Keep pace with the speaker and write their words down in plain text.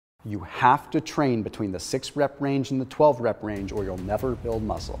You have to train between the 6 rep range and the 12 rep range or you'll never build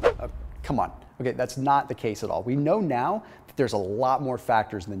muscle. Come on. Okay, that's not the case at all. We know now that there's a lot more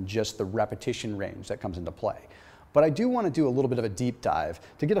factors than just the repetition range that comes into play. But I do want to do a little bit of a deep dive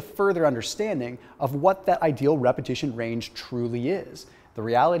to get a further understanding of what that ideal repetition range truly is. The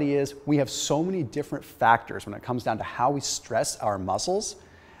reality is we have so many different factors when it comes down to how we stress our muscles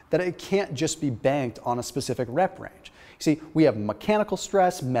that it can't just be banked on a specific rep range. See, we have mechanical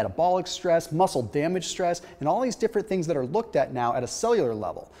stress, metabolic stress, muscle damage stress, and all these different things that are looked at now at a cellular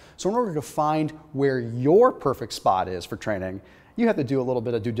level. So in order to find where your perfect spot is for training, you have to do a little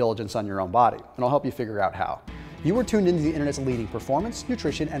bit of due diligence on your own body, and I'll help you figure out how. You are tuned into the internet's leading performance,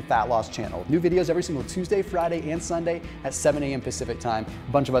 nutrition, and fat loss channel. New videos every single Tuesday, Friday, and Sunday at 7 a.m. Pacific time.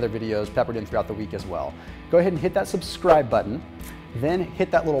 A bunch of other videos peppered in throughout the week as well. Go ahead and hit that subscribe button, then hit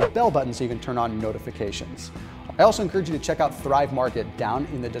that little bell button so you can turn on notifications. I also encourage you to check out Thrive Market down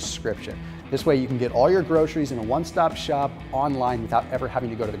in the description. This way you can get all your groceries in a one-stop shop online without ever having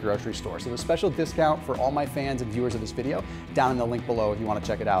to go to the grocery store. So there's a special discount for all my fans and viewers of this video down in the link below if you want to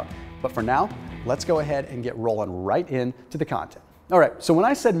check it out. But for now, let's go ahead and get rolling right into the content. All right, so when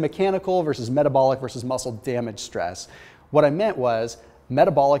I said mechanical versus metabolic versus muscle damage stress, what I meant was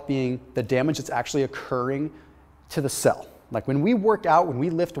metabolic being the damage that's actually occurring to the cell. Like when we work out, when we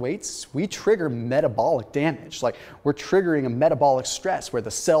lift weights, we trigger metabolic damage. Like we're triggering a metabolic stress where the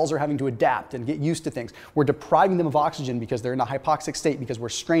cells are having to adapt and get used to things. We're depriving them of oxygen because they're in a hypoxic state because we're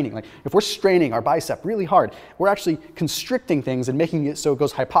straining. Like if we're straining our bicep really hard, we're actually constricting things and making it so it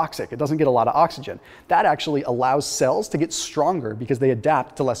goes hypoxic. It doesn't get a lot of oxygen. That actually allows cells to get stronger because they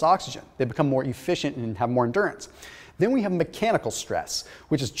adapt to less oxygen. They become more efficient and have more endurance. Then we have mechanical stress,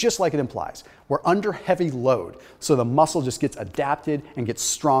 which is just like it implies. We're under heavy load, so the muscle just gets adapted and gets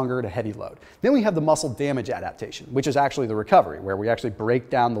stronger to heavy load. Then we have the muscle damage adaptation, which is actually the recovery, where we actually break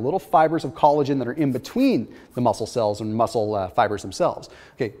down the little fibers of collagen that are in between the muscle cells and muscle fibers themselves.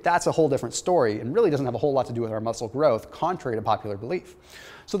 Okay, that's a whole different story and really doesn't have a whole lot to do with our muscle growth, contrary to popular belief.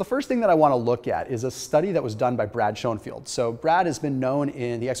 So the first thing that I want to look at is a study that was done by Brad Schoenfeld. So Brad has been known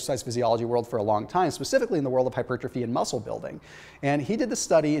in the exercise physiology world for a long time, specifically in the world of hypertrophy and muscle building. And he did the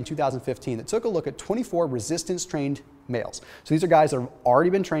study in 2015 that took a look at 24 resistance-trained males. So these are guys that have already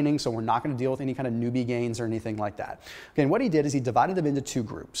been training, so we're not going to deal with any kind of newbie gains or anything like that. Okay, and what he did is he divided them into 2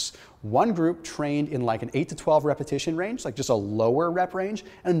 groups. One group trained in like an 8 to 12 repetition range, like just a lower rep range,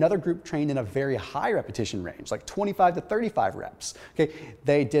 and another group trained in a very high repetition range, like 25 to 35 reps. Okay,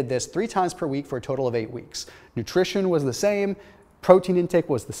 they did this 3 times per week for a total of 8 weeks. Nutrition was the same, protein intake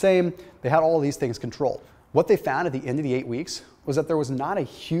was the same, they had all of these things controlled. What they found at the end of the 8 weeks was that there was not a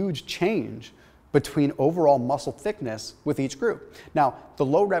huge change between overall muscle thickness with each group. Now, the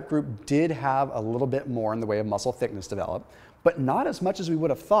low rep group did have a little bit more in the way of muscle thickness develop, but not as much as we would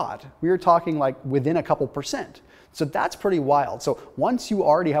have thought. We were talking like within a couple percent. So that's pretty wild. So once you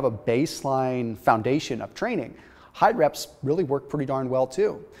already have a baseline foundation of training, high reps really work pretty darn well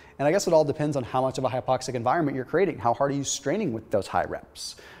too. And I guess it all depends on how much of a hypoxic environment you're creating. How hard are you straining with those high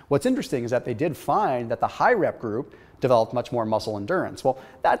reps? What's interesting is that they did find that the high rep group developed much more muscle endurance. Well,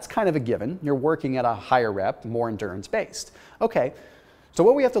 that's kind of a given. You're working at a higher rep, more endurance based. Okay, so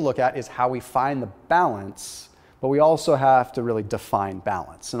what we have to look at is how we find the balance, but we also have to really define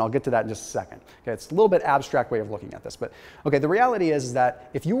balance. And I'll get to that in just a second. Okay, it's a little bit abstract way of looking at this, but okay, the reality is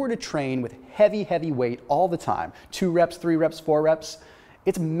that if you were to train with heavy weight all the time, 2 reps, 3 reps, 4 reps,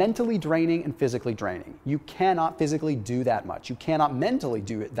 it's mentally draining and physically draining. You cannot physically do that much. You cannot mentally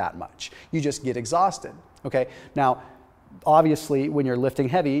do it that much. You just get exhausted. Okay, now obviously when you're lifting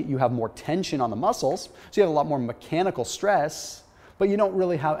heavy, you have more tension on the muscles, so you have a lot more mechanical stress, but you don't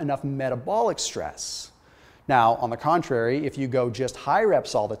really have enough metabolic stress. Now, on the contrary, if you go just high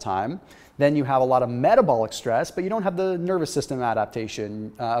reps all the time, then you have a lot of metabolic stress, but you don't have the nervous system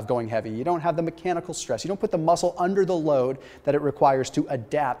adaptation of going heavy. You don't have the mechanical stress. You don't put the muscle under the load that it requires to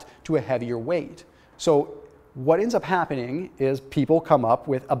adapt to a heavier weight. So what ends up happening is people come up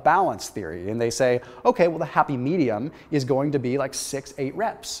with a balance theory and they say, okay, well, the happy medium is going to be like 6, 8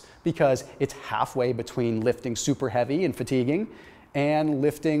 reps because it's halfway between lifting super heavy and fatiguing and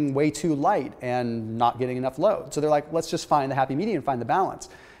lifting way too light and not getting enough load. So they're like, let's just find the happy medium, find the balance.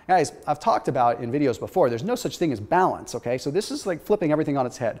 Guys, I've talked about in videos before, there's no such thing as balance, okay? So this is like flipping everything on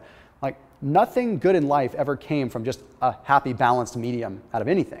its head. Like nothing good in life ever came from just a happy balanced medium out of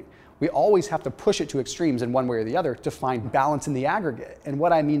anything. We always have to push it to extremes in one way or the other to find balance in the aggregate. And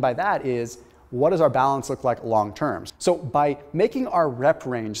what I mean by that is, what does our balance look like long term? So by making our rep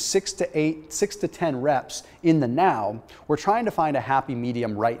range 6 to 10 reps in the now, we're trying to find a happy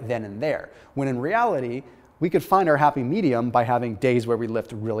medium right then and there. When in reality, we could find our happy medium by having days where we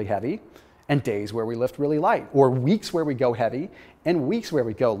lift really heavy and days where we lift really light, or weeks where we go heavy and weeks where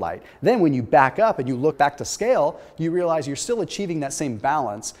we go light. Then when you back up and you look back to scale, you realize you're still achieving that same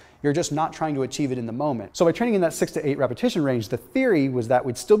balance. You're just not trying to achieve it in the moment. So by training in that 6 to 8 repetition range, the theory was that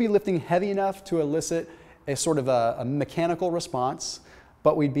we'd still be lifting heavy enough to elicit a sort of a mechanical response,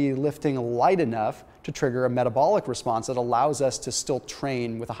 but we'd be lifting light enough to trigger a metabolic response that allows us to still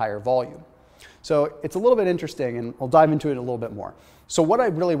train with a higher volume. So it's a little bit interesting, and I'll dive into it a little bit more. So what I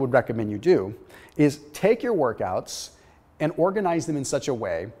really would recommend you do is take your workouts and organize them in such a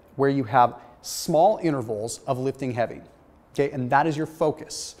way where you have small intervals of lifting heavy, okay? And that is your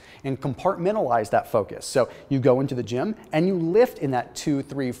focus, and compartmentalize that focus. So you go into the gym and you lift in that 2,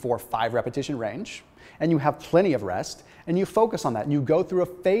 3, 4, 5 repetition range, and you have plenty of rest, and you focus on that, and you go through a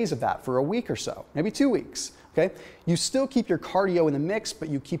phase of that for a week or so, maybe 2 weeks, okay? You still keep your cardio in the mix, but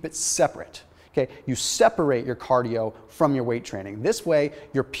you keep it separate. Okay, you separate your cardio from your weight training. This way,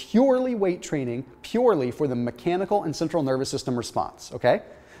 you're purely weight training, purely for the mechanical and central nervous system response, okay?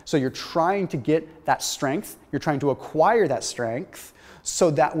 So you're trying to get that strength, you're trying to acquire that strength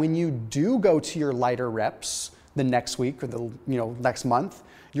so that when you do go to your lighter reps the next week or the next month,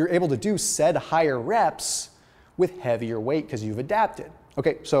 you're able to do said higher reps with heavier weight because you've adapted.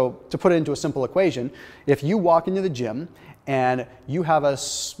 Okay, so to put it into a simple equation, if you walk into the gym and you have a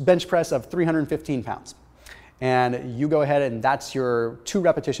bench press of 315 pounds, and you go ahead and that's your 2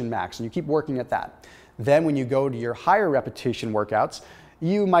 repetition max, and you keep working at that. Then when you go to your higher repetition workouts,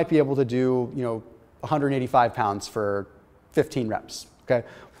 you might be able to do 185 pounds for 15 reps, okay?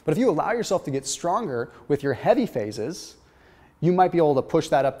 But if you allow yourself to get stronger with your heavy phases, you might be able to push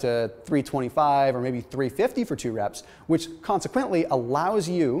that up to 325 or maybe 350 for 2 reps, which consequently allows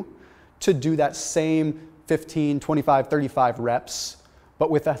you to do that same 15, 25, 35 reps, but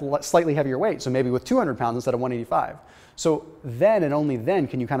with a slightly heavier weight. So maybe with 200 pounds instead of 185. So then and only then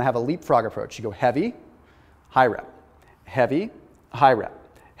can you kind of have a leapfrog approach. You go heavy, high rep, heavy, high rep,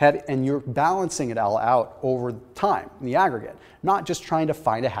 heavy, and you're balancing it all out over time in the aggregate, not just trying to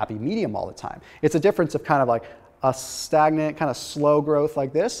find a happy medium all the time. It's a difference of kind of like a stagnant, kind of slow growth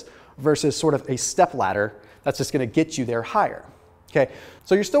like this versus sort of a step ladder that's just going to get you there higher. Okay,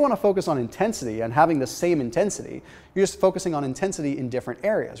 so you still want to focus on intensity and having the same intensity. You're just focusing on intensity in different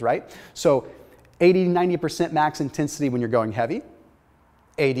areas, right? So 80 to 90% max intensity when you're going heavy,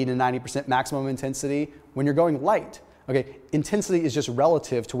 80 to 90% maximum intensity when you're going light. Okay, intensity is just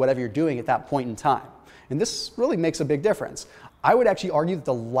relative to whatever you're doing at that point in time. And this really makes a big difference. I would actually argue that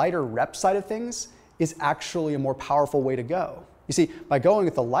the lighter rep side of things is actually a more powerful way to go. You see, by going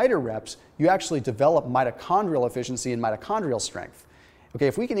with the lighter reps, you actually develop mitochondrial efficiency and mitochondrial strength. Okay,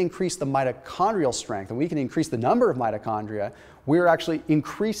 if we can increase the mitochondrial strength and we can increase the number of mitochondria, we're actually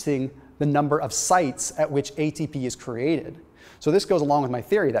increasing the number of sites at which ATP is created. So this goes along with my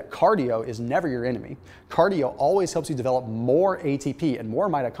theory that cardio is never your enemy. Cardio always helps you develop more ATP and more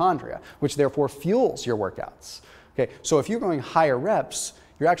mitochondria, which therefore fuels your workouts. Okay, so if you're going higher reps,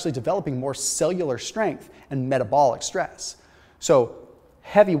 you're actually developing more cellular strength and metabolic stress. So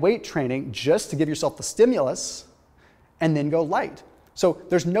heavy weight training just to give yourself the stimulus and then go light. So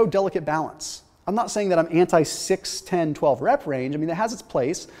there's no delicate balance. I'm not saying that I'm anti 6, 10, 12 rep range. I mean, it has its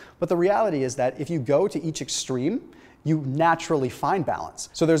place, but the reality is that if you go to each extreme, you naturally find balance.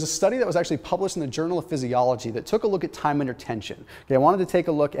 So there's a study that was actually published in the Journal of Physiology that took a look at time under tension. Okay, I wanted to take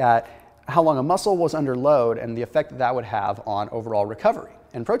a look at how long a muscle was under load and the effect that that would have on overall recovery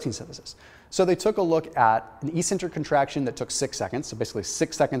and protein synthesis. So they took a look at an eccentric contraction that took 6 seconds, so basically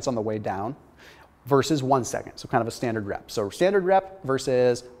 6 seconds on the way down, versus 1 second, so kind of a standard rep. So standard rep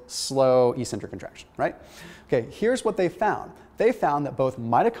versus slow eccentric contraction, right? Okay, here's what they found. They found that both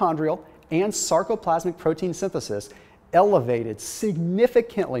mitochondrial and sarcoplasmic protein synthesis elevated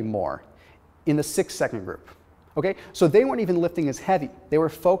significantly more in the 6-second group. Okay, so they weren't even lifting as heavy. They were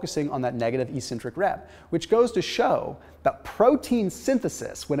focusing on that negative eccentric rep, which goes to show that protein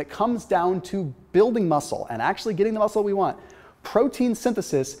synthesis, when it comes down to building muscle and actually getting the muscle we want, protein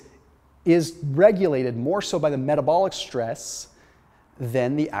synthesis is regulated more so by the metabolic stress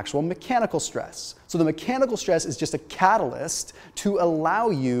than the actual mechanical stress. So the mechanical stress is just a catalyst to allow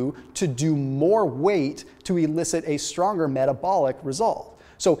you to do more weight to elicit a stronger metabolic result.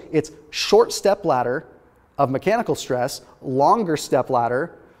 So it's short step ladder of mechanical stress, longer step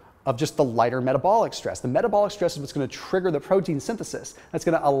ladder of just the lighter metabolic stress. The metabolic stress is what's going to trigger the protein synthesis. That's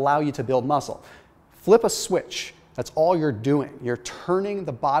going to allow you to build muscle. Flip a switch. That's all you're doing. You're turning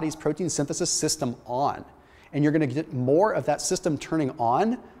the body's protein synthesis system on. And you're going to get more of that system turning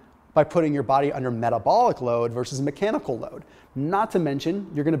on by putting your body under metabolic load versus mechanical load. Not to mention,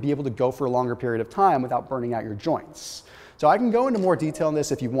 you're gonna be able to go for a longer period of time without burning out your joints. So I can go into more detail on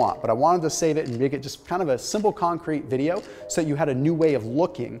this if you want, but I wanted to save it and make it just kind of a simple, concrete video so that you had a new way of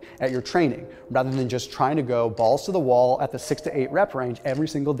looking at your training rather than just trying to go balls to the wall at the 6 to 8 rep range every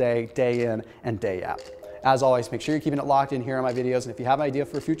single day, day in and day out. As always, make sure you're keeping it locked in here on my videos, and if you have an idea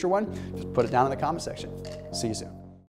for a future one, just put it down in the comment section. See you soon.